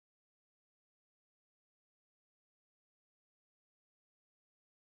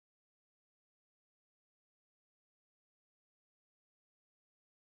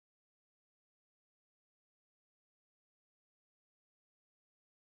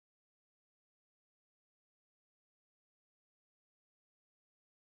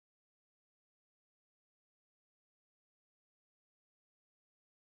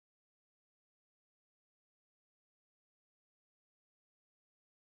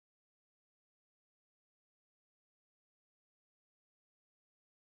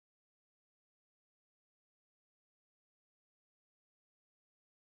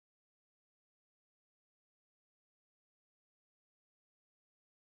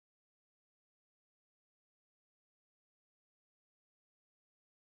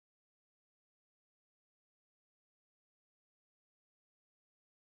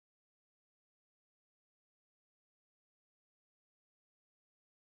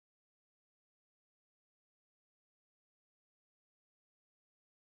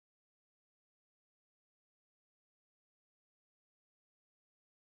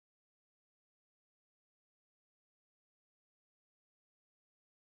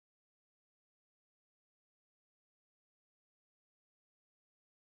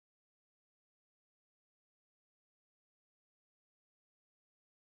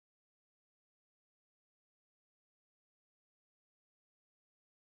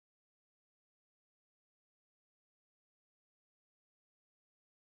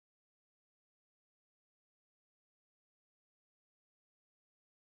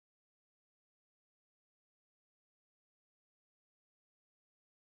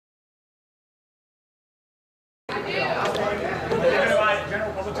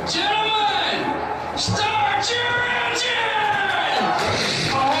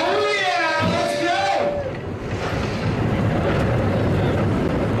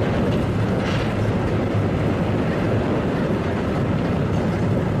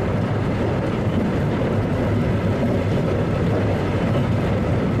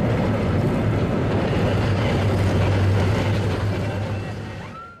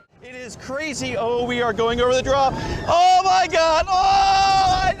is crazy. Oh, we are going over the drop. Oh my God.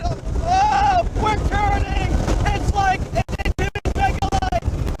 We're turning. It's like an Intimidator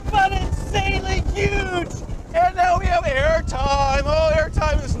Megalight, but insanely huge. And now we have airtime. Oh,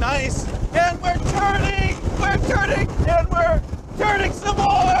 airtime is nice. And we're turning, and we're turning some more.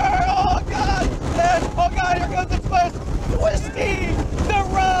 Oh God. And oh God, here comes the twist. Twisty. The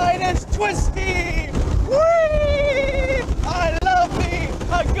ride is twisty. Whee! I love me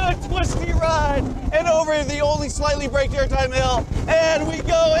a good twisty ride. And over the only slightly braked airtime hill. And we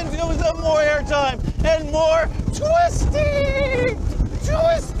go and do some more airtime. And more twisty.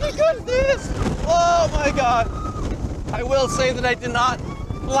 Twisty goodness. Oh my God. I will say that I did not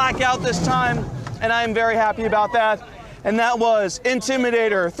black out this time. And I am very happy about that. And that was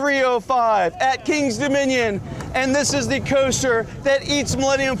Intimidator 305 at King's Dominion. And this is the coaster that eats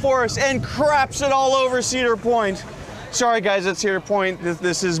Millennium Forest and craps it all over Cedar Point. Sorry guys, at Cedar Point,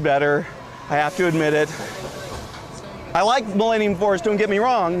 this is better. I have to admit it. I like Millennium Forest, don't get me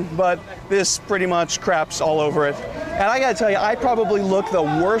wrong, but this pretty much craps all over it. And I gotta tell you, I probably look the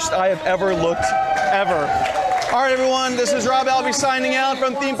worst I have ever looked, ever. All right everyone, this is Rob Albee signing out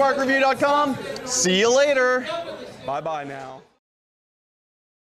from themeparkreview.com. See you later. Bye-bye now.